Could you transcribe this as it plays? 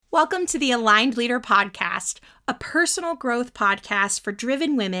Welcome to the Aligned Leader Podcast, a personal growth podcast for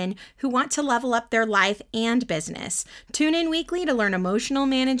driven women who want to level up their life and business. Tune in weekly to learn emotional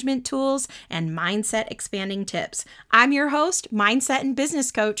management tools and mindset expanding tips. I'm your host, mindset and business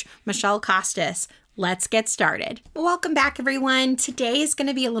coach, Michelle Costas. Let's get started. Welcome back, everyone. Today is going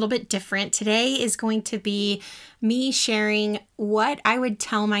to be a little bit different. Today is going to be me sharing what I would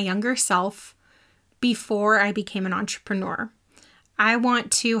tell my younger self before I became an entrepreneur. I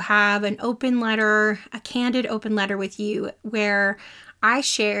want to have an open letter, a candid open letter with you where I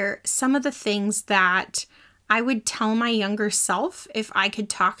share some of the things that I would tell my younger self if I could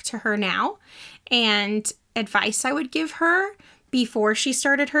talk to her now, and advice I would give her before she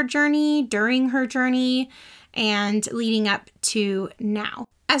started her journey, during her journey, and leading up to now.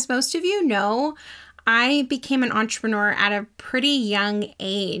 As most of you know, I became an entrepreneur at a pretty young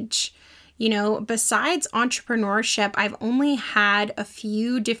age. You know, besides entrepreneurship, I've only had a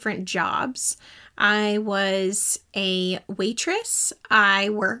few different jobs. I was a waitress. I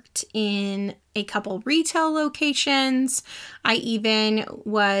worked in a couple retail locations. I even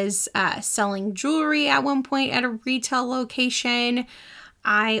was selling jewelry at one point at a retail location.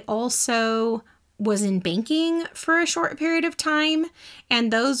 I also was in banking for a short period of time,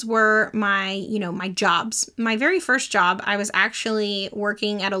 and those were my jobs. My very first job, I was actually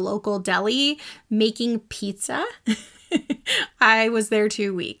working at a local deli making pizza. I was there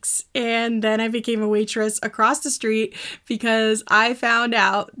 2 weeks, and then I became a waitress across the street because I found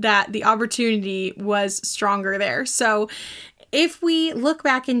out that the opportunity was stronger there. So if we look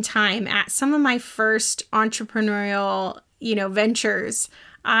back in time at some of my first entrepreneurial, ventures,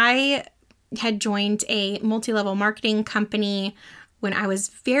 I had joined a multi-level marketing company when I was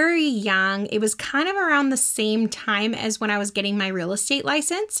very young. It was kind of around the same time as when I was getting my real estate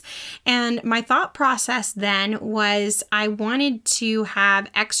license. And my thought process then was I wanted to have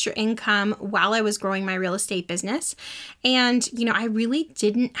extra income while I was growing my real estate business. And, I really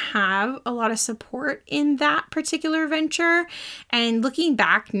didn't have a lot of support in that particular venture. And looking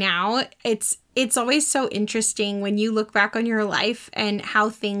back now, it's always so interesting when you look back on your life and how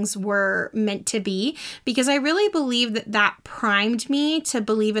things were meant to be, because I really believe that primed me to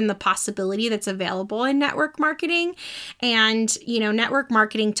believe in the possibility that's available in network marketing. And, network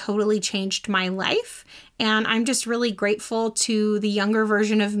marketing totally changed my life. And I'm just really grateful to the younger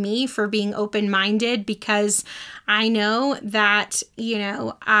version of me for being open-minded, because I know that,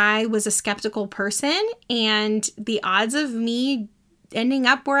 I was a skeptical person, and the odds of me ending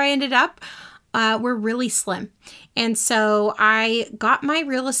up where I ended up were really slim. And so I got my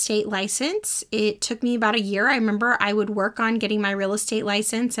real estate license. It took me about a year. I remember I would work on getting my real estate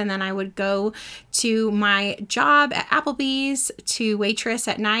license, and then I would go to my job at Applebee's to waitress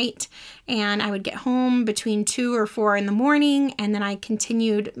at night, and I would get home between 2 or 4 in the morning, and then I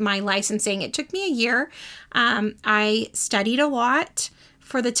continued my licensing. It took me a year. I studied a lot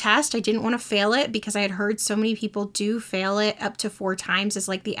for the test. I didn't want to fail it because I had heard so many people do fail it up to 4 times as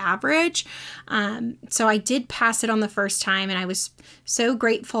like the average. So I did pass it on the first time, and I was so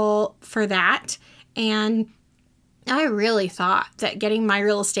grateful for that. And I really thought that getting my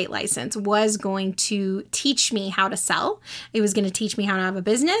real estate license was going to teach me how to sell. It was going to teach me how to have a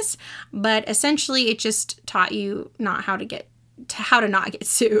business, but essentially it just taught you how to not get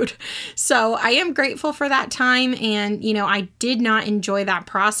sued. So I am grateful for that time. And, I did not enjoy that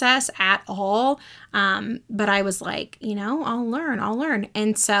process at all. But I was like, I'll learn.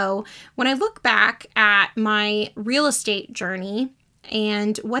 And so when I look back at my real estate journey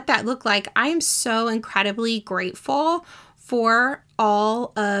and what that looked like, I'm so incredibly grateful for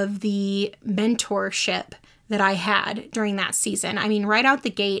all of the mentorship that I had during that season. I mean, right out the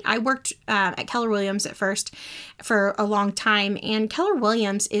gate, I worked at Keller Williams at first for a long time, and Keller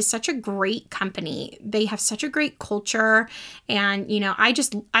Williams is such a great company. They have such a great culture, and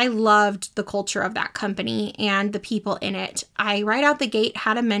I loved the culture of that company and the people in it. I right out the gate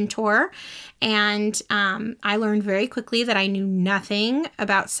had a mentor, and I learned very quickly that I knew nothing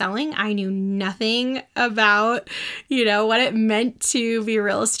about selling. I knew nothing about, what it meant to be a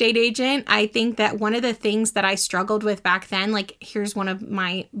real estate agent. I think that one of the things that I struggled with back then, like here's one of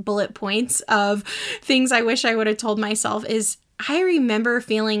my bullet points of things I wish I would have told myself, is I remember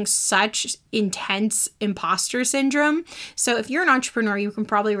feeling such intense imposter syndrome. So if you're an entrepreneur, you can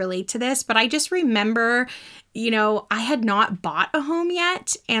probably relate to this, but I just remember, I had not bought a home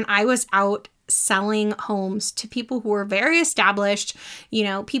yet, and I was out selling homes to people who were very established,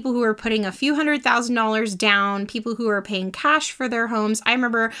 people who were putting a few $100,000 down, people who were paying cash for their homes. I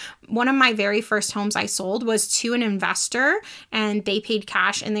remember one of my very first homes I sold was to an investor, and they paid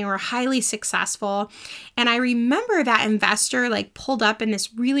cash and they were highly successful. And I remember that investor pulled up in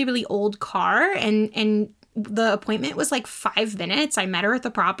this really, really old car, and the appointment was 5 minutes. I met her at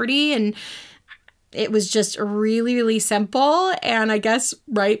the property, and it was just really, really simple, and I guess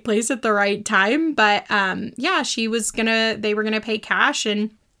right place at the right time. But they were going to pay cash,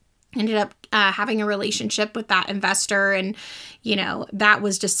 and ended up having a relationship with that investor. And, that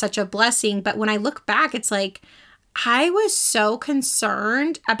was just such a blessing. But when I look back, it's I was so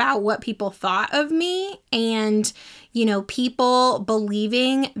concerned about what people thought of me, and, people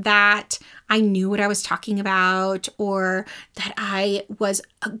believing that I knew what I was talking about, or that I was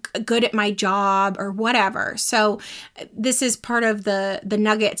good at my job, or whatever. So this is part of the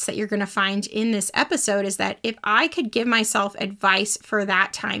nuggets that you're going to find in this episode, is that if I could give myself advice for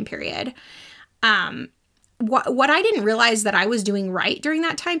that time period, what I didn't realize that I was doing right during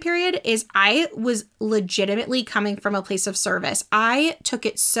that time period is I was legitimately coming from a place of service. I took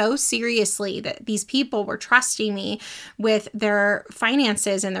it so seriously that these people were trusting me with their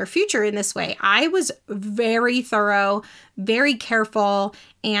finances and their future in this way. I was very thorough, very careful,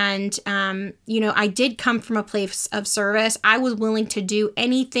 and, I did come from a place of service. I was willing to do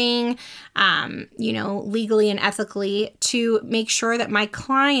anything, legally and ethically to make sure that my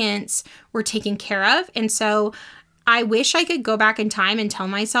clients were taken care of. And so I wish I could go back in time and tell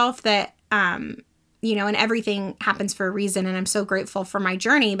myself that, and everything happens for a reason, and I'm so grateful for my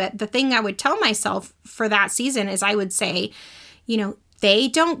journey. But the thing I would tell myself for that season is I would say, they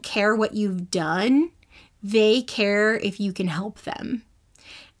don't care what you've done. They care if you can help them.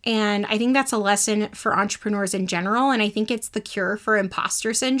 And I think that's a lesson for entrepreneurs in general. And I think it's the cure for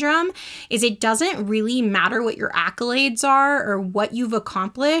imposter syndrome, is it doesn't really matter what your accolades are or what you've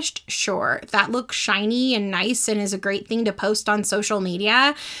accomplished. Sure, that looks shiny and nice and is a great thing to post on social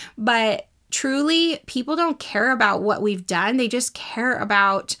media. But truly, people don't care about what we've done. They just care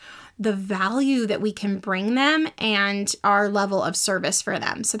about the value that we can bring them and our level of service for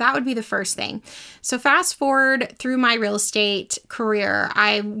them. So that would be the first thing. So fast forward through my real estate career,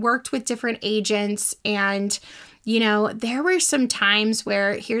 I worked with different agents, and, there were some times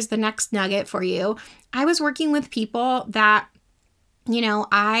where, here's the next nugget for you. I was working with people that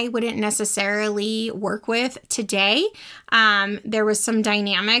I wouldn't necessarily work with today. There was some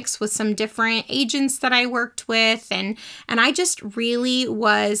dynamics with some different agents that I worked with, and I just really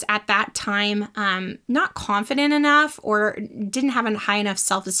was at that time not confident enough, or didn't have a high enough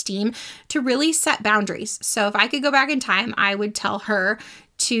self-esteem to really set boundaries. So if I could go back in time, I would tell her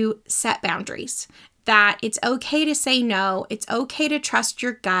to set boundaries, that it's okay to say no. It's okay to trust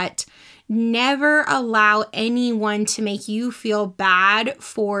your gut. Never allow anyone to make you feel bad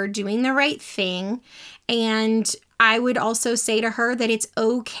for doing the right thing. And I would also say to her that it's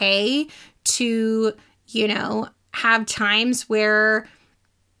okay to, have times where,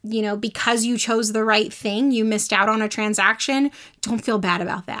 because you chose the right thing, you missed out on a transaction. Don't feel bad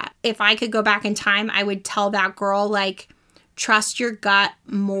about that. If I could go back in time, I would tell that girl, trust your gut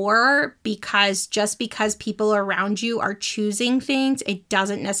more, because just because people around you are choosing things, it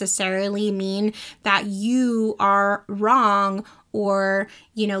doesn't necessarily mean that you are wrong or,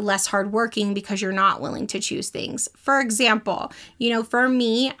 less hardworking because you're not willing to choose things. For example, for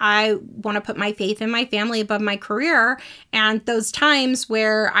me, I want to put my faith in my family above my career. And those times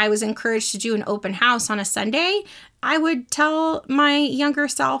where I was encouraged to do an open house on a Sunday, I would tell my younger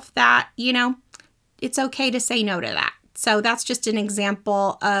self that, it's okay to say no to that. So that's just an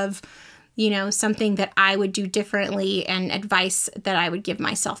example of, something that I would do differently and advice that I would give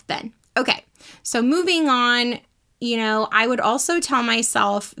myself then. Okay, so moving on, I would also tell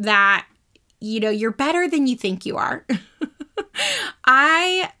myself that, you're better than you think you are.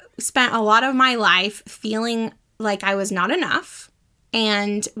 I spent a lot of my life feeling like I was not enough.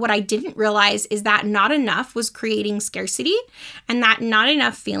 And what I didn't realize is that not enough was creating scarcity, and that not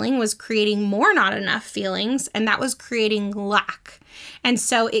enough feeling was creating more not enough feelings, and that was creating lack. And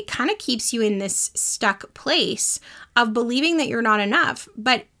so it kind of keeps you in this stuck place of believing that you're not enough,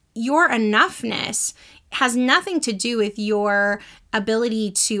 but your enoughness has nothing to do with your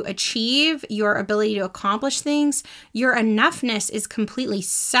ability to achieve, your ability to accomplish things. Your enoughness is completely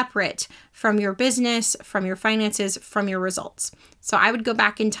separate from your business, from your finances, from your results. So I would go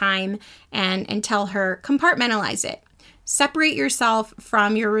back in time and tell her, compartmentalize it. Separate yourself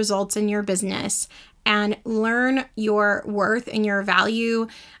from your results in your business and learn your worth and your value.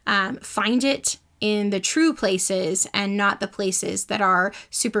 Find it in the true places and not the places that are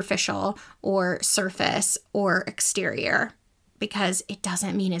superficial or surface or exterior, because it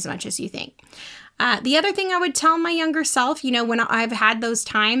doesn't mean as much as you think. The other thing I would tell my younger self, when I've had those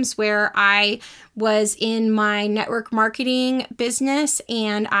times where I was in my network marketing business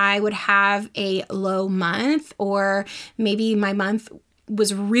and I would have a low month, or maybe my month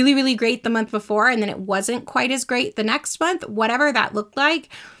was really, really great the month before and then it wasn't quite as great the next month, whatever that looked like,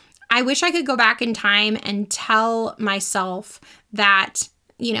 I wish I could go back in time and tell myself that,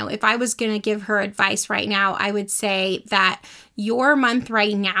 if I was going to give her advice right now, I would say that your month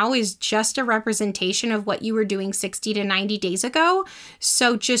right now is just a representation of what you were doing 60 to 90 days ago.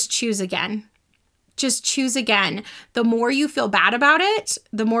 So just choose again. Just choose again. The more you feel bad about it,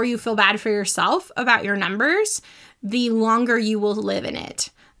 the more you feel bad for yourself about your numbers, the longer you will live in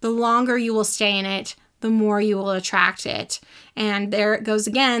it. The longer you will stay in it, the more you will attract it. And there it goes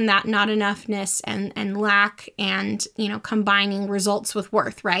again, that not enoughness and lack and, combining results with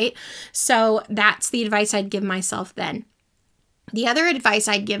worth, right? So that's the advice I'd give myself then. The other advice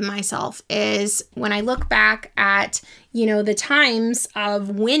I'd give myself is when I look back at, the times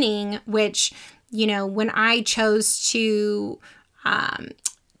of winning, which, when I chose to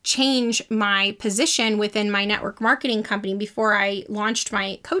change my position within my network marketing company before I launched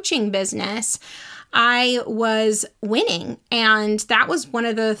my coaching business, I was winning. And that was one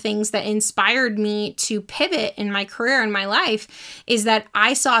of the things that inspired me to pivot in my career and my life, is that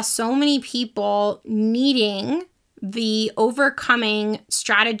I saw so many people needing the overcoming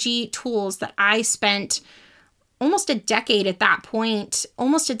strategy tools that I spent almost a decade at that point,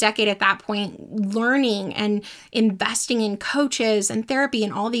 learning and investing in coaches and therapy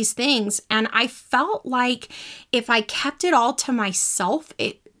and all these things. And I felt like if I kept it all to myself,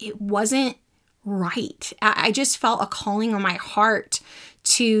 it wasn't right. I just felt a calling on my heart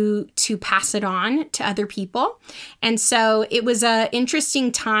to pass it on to other people. And so it was an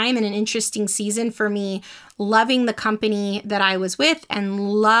interesting time and an interesting season for me, loving the company that I was with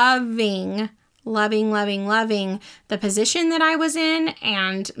and loving the position that I was in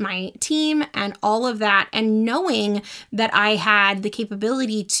and my team and all of that, and knowing that I had the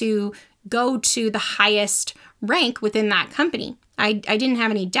capability to go to the highest rank within that company. I didn't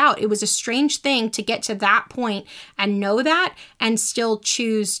have any doubt. It was a strange thing to get to that point and know that and still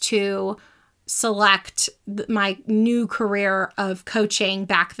choose to select my new career of coaching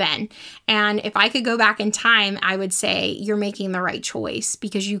back then. And if I could go back in time, I would say you're making the right choice,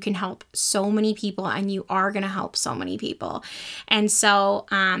 because you can help so many people and you are going to help so many people. And so,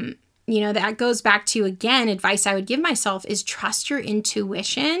 that goes back to, again, advice I would give myself is trust your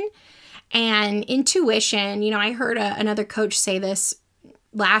intuition. And intuition, I heard another coach say this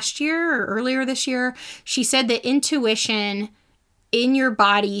last year or earlier this year. She said that intuition in your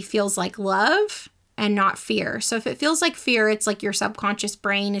body feels like love and not fear. So if it feels like fear, it's like your subconscious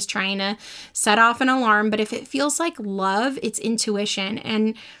brain is trying to set off an alarm. But if it feels like love, it's intuition.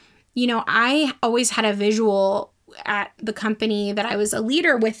 And, I always had a visual at the company that I was a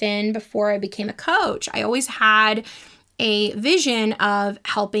leader within before I became a coach. I always had a vision of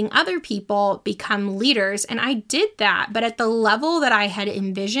helping other people become leaders. And I did that. But at the level that I had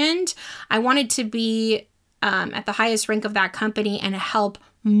envisioned, I wanted to be at the highest rank of that company and help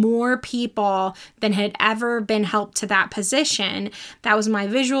more people than had ever been helped to that position. That was my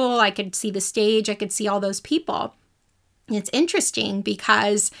visual. I could see the stage. I could see all those people. It's interesting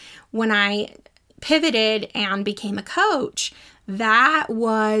because when I pivoted and became a coach, that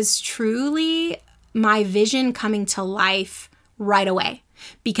was truly my vision coming to life right away,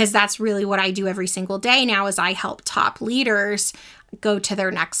 because that's really what I do every single day now is I help top leaders go to their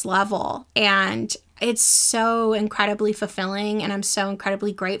next level. And it's so incredibly fulfilling and I'm so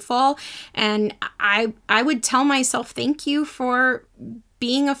incredibly grateful. And I would tell myself, thank you for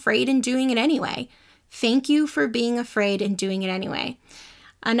being afraid and doing it anyway. Thank you for being afraid and doing it anyway.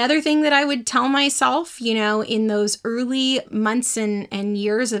 Another thing that I would tell myself, in those early months and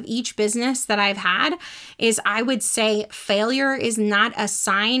years of each business that I've had, is I would say failure is not a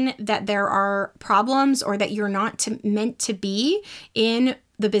sign that there are problems or that you're not meant to be in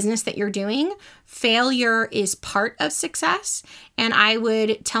the business that you're doing. Failure is part of success. And I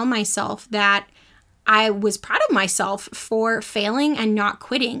would tell myself that I was proud of myself for failing and not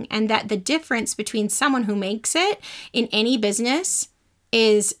quitting, and that the difference between someone who makes it in any business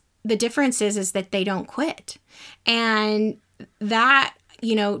is that they don't quit. And that,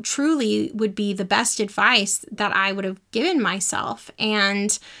 truly would be the best advice that I would have given myself.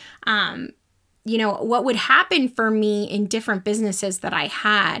 And, what would happen for me in different businesses that I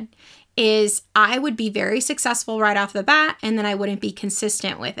had is I would be very successful right off the bat, and then I wouldn't be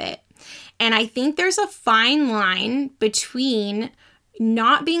consistent with it. And I think there's a fine line between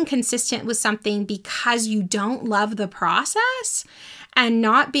not being consistent with something because you don't love the process and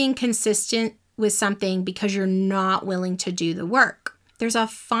not being consistent with something because you're not willing to do the work. There's a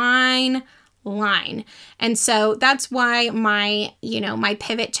fine line. And so that's why my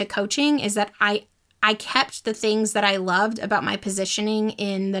pivot to coaching is that I kept the things that I loved about my positioning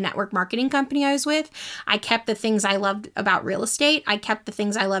in the network marketing company I was with. I kept the things I loved about real estate. I kept the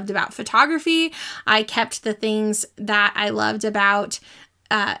things I loved about photography. I kept the things that I loved about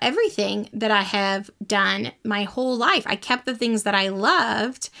everything that I have done my whole life. I kept the things that I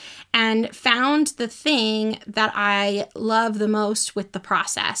loved and found the thing that I love the most with the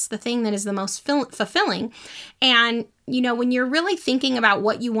process, the thing that is the most fulfilling. And, when you're really thinking about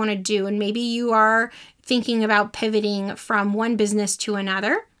what you want to do, and maybe you are thinking about pivoting from one business to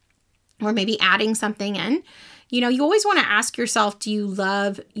another, or maybe adding something in, you always want to ask yourself, do you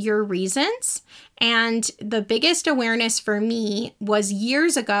love your reasons? And the biggest awareness for me was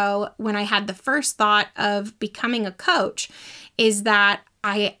years ago when I had the first thought of becoming a coach, is that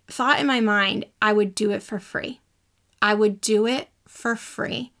I thought in my mind, I would do it for free. I would do it for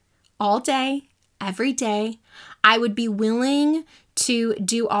free all day, every day. I would be willing to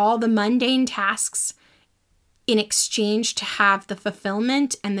do all the mundane tasks in exchange to have the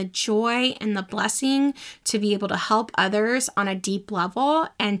fulfillment and the joy and the blessing to be able to help others on a deep level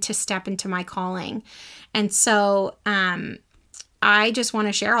and to step into my calling. And so I just want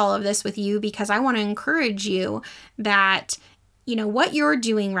to share all of this with you because I want to encourage you that what you're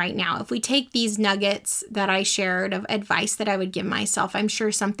doing right now, if we take these nuggets that I shared of advice that I would give myself, I'm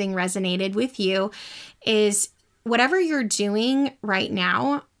sure something resonated with you, is whatever you're doing right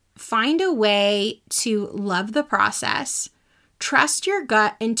now, find a way to love the process, trust your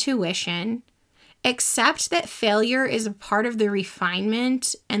gut intuition, accept that failure is a part of the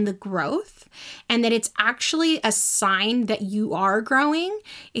refinement and the growth, and that it's actually a sign that you are growing.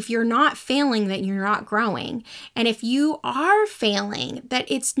 If you're not failing, that you're not growing. And if you are failing, that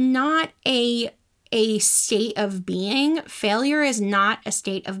it's not a state of being. Failure is not a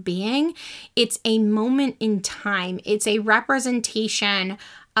state of being. It's a moment in time. It's a representation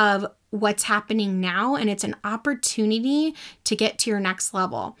of what's happening now, and it's an opportunity to get to your next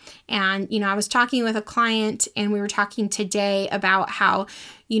level. And, I was talking with a client and we were talking today about how,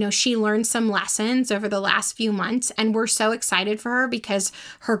 she learned some lessons over the last few months, and we're so excited for her because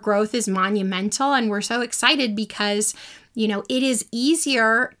her growth is monumental. And we're so excited because, it is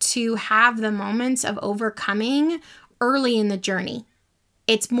easier to have the moments of overcoming early in the journey.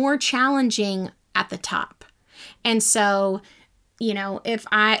 It's more challenging at the top. And so,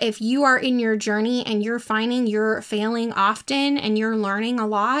 if you are in your journey and you're finding you're failing often and you're learning a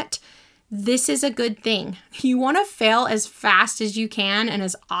lot, this is a good thing. You want to fail as fast as you can and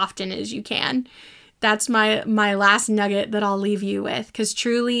as often as you can. That's my last nugget that I'll leave you with, because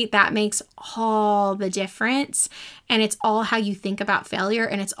truly that makes all the difference. And it's all how you think about failure,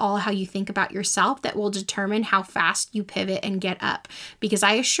 and it's all how you think about yourself that will determine how fast you pivot and get up. Because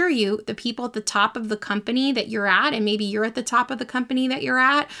I assure you, the people at the top of the company that you're at, and maybe you're at the top of the company that you're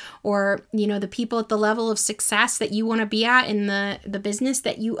at, or the people at the level of success that you want to be at in the business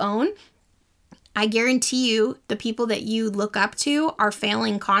that you own, I guarantee you the people that you look up to are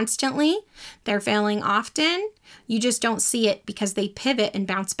failing constantly. They're failing often. You just don't see it because they pivot and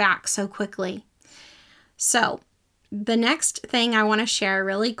bounce back so quickly. So the next thing I want to share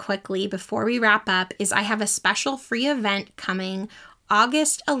really quickly before we wrap up is I have a special free event coming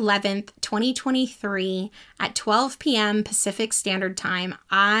August 11th, 2023 at 12 p.m. Pacific Standard Time.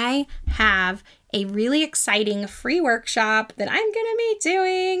 I have a really exciting free workshop that I'm going to be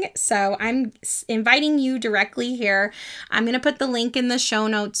doing. So I'm inviting you directly here. I'm going to put the link in the show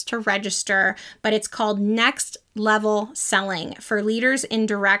notes to register, but it's called Next Level Selling for Leaders in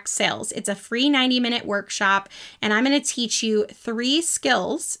Direct Sales. It's a free 90-minute workshop, and I'm going to teach you 3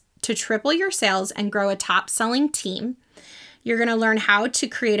 skills to triple your sales and grow a top selling team. You're going to learn how to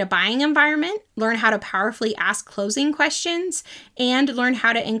create a buying environment, learn how to powerfully ask closing questions, and learn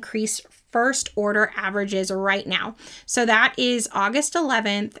how to increase first order averages right now. So that is August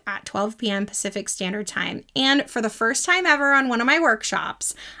 11th at 12 p.m. Pacific Standard Time. And for the first time ever on one of my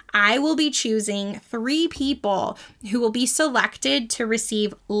workshops, I will be choosing 3 people who will be selected to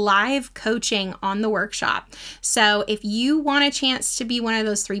receive live coaching on the workshop. So if you want a chance to be one of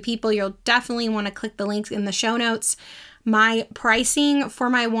those 3 people, you'll definitely want to click the link in the show notes. My pricing for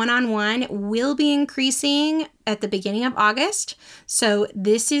my one-on-one will be increasing at the beginning of August. So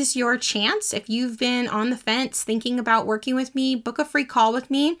this is your chance. If you've been on the fence thinking about working with me, book a free call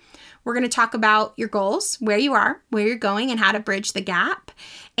with me. We're going to talk about your goals, where you are, where you're going, and how to bridge the gap.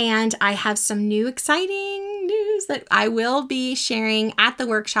 And I have some new exciting news that I will be sharing at the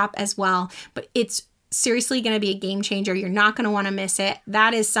workshop as well. But it's seriously going to be a game changer. You're not going to want to miss it.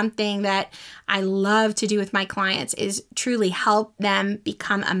 That is something that I love to do with my clients, is truly help them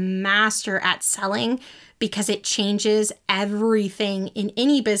become a master at selling, because it changes everything in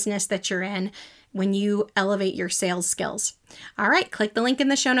any business that you're in when you elevate your sales skills. All right, click the link in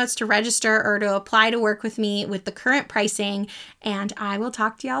the show notes to register or to apply to work with me with the current pricing, and I will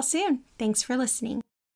talk to y'all soon. Thanks for listening.